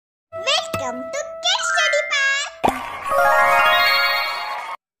Welcome to Kids Study Path.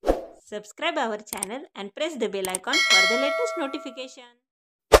 Subscribe our channel and press the bell icon for the latest notification.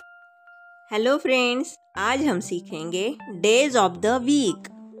 Hello friends, आज हम सीखेंगे days of the week,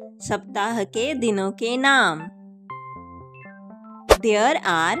 सप्ताह के दिनों के नाम। There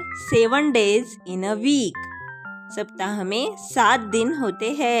are 7 days in a week. सप्ताह में 7 दिन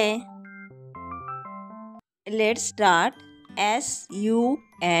होते हैं। Let's start.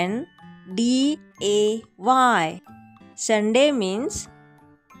 Sunday. Sunday means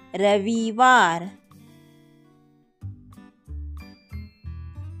रविवार।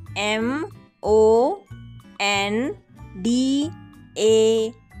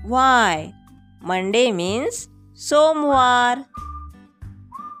 Monday. Monday means सोमवार।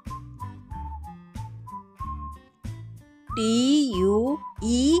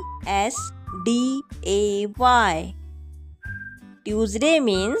 Tuesday. Tuesday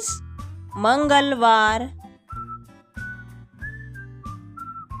means मंगलवार।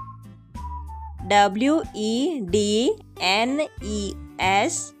 Wednesday.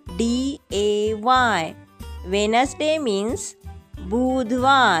 Wednesday means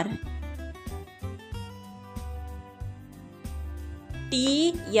बुधवार।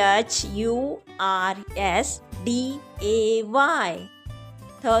 Thursday.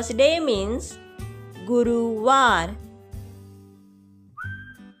 Thursday means गुरुवार।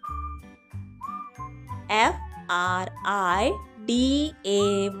 Friday.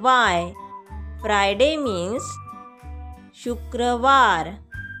 Friday means शुक्रवार।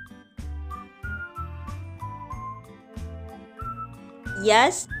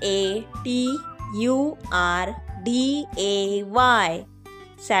 Saturday.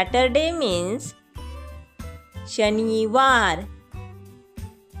 Saturday means शनिवार।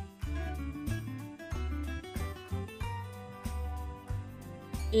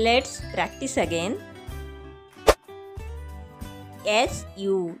 Let's practice again. Sunday.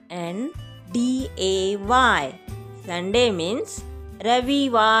 Sunday means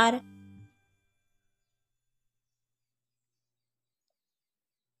रविवार।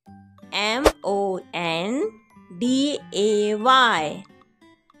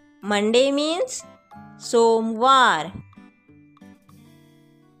 Monday. Monday means सोमवार।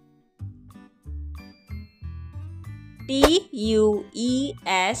 Tuesday.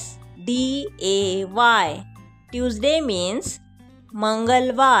 Tuesday means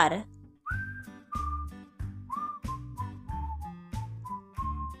मंगलवार।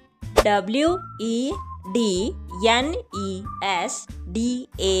 Wednesday.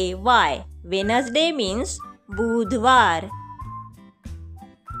 Wednesday means बुधवार।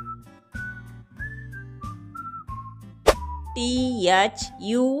 Thursday.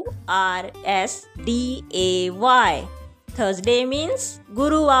 Thursday means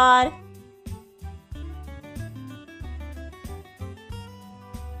गुरुवार।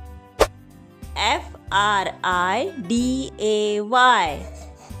 Friday.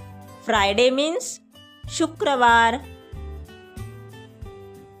 Friday means शुक्रवार।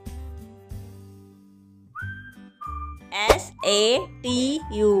 Saturday.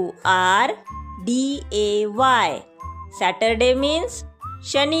 Saturday means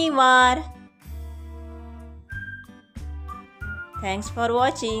शनिवार। Thanks for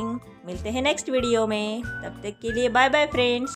watching. मिलते हैं नेक्स्ट वीडियो में। तब तक के लिए बाय बाय फ्रेंड्स।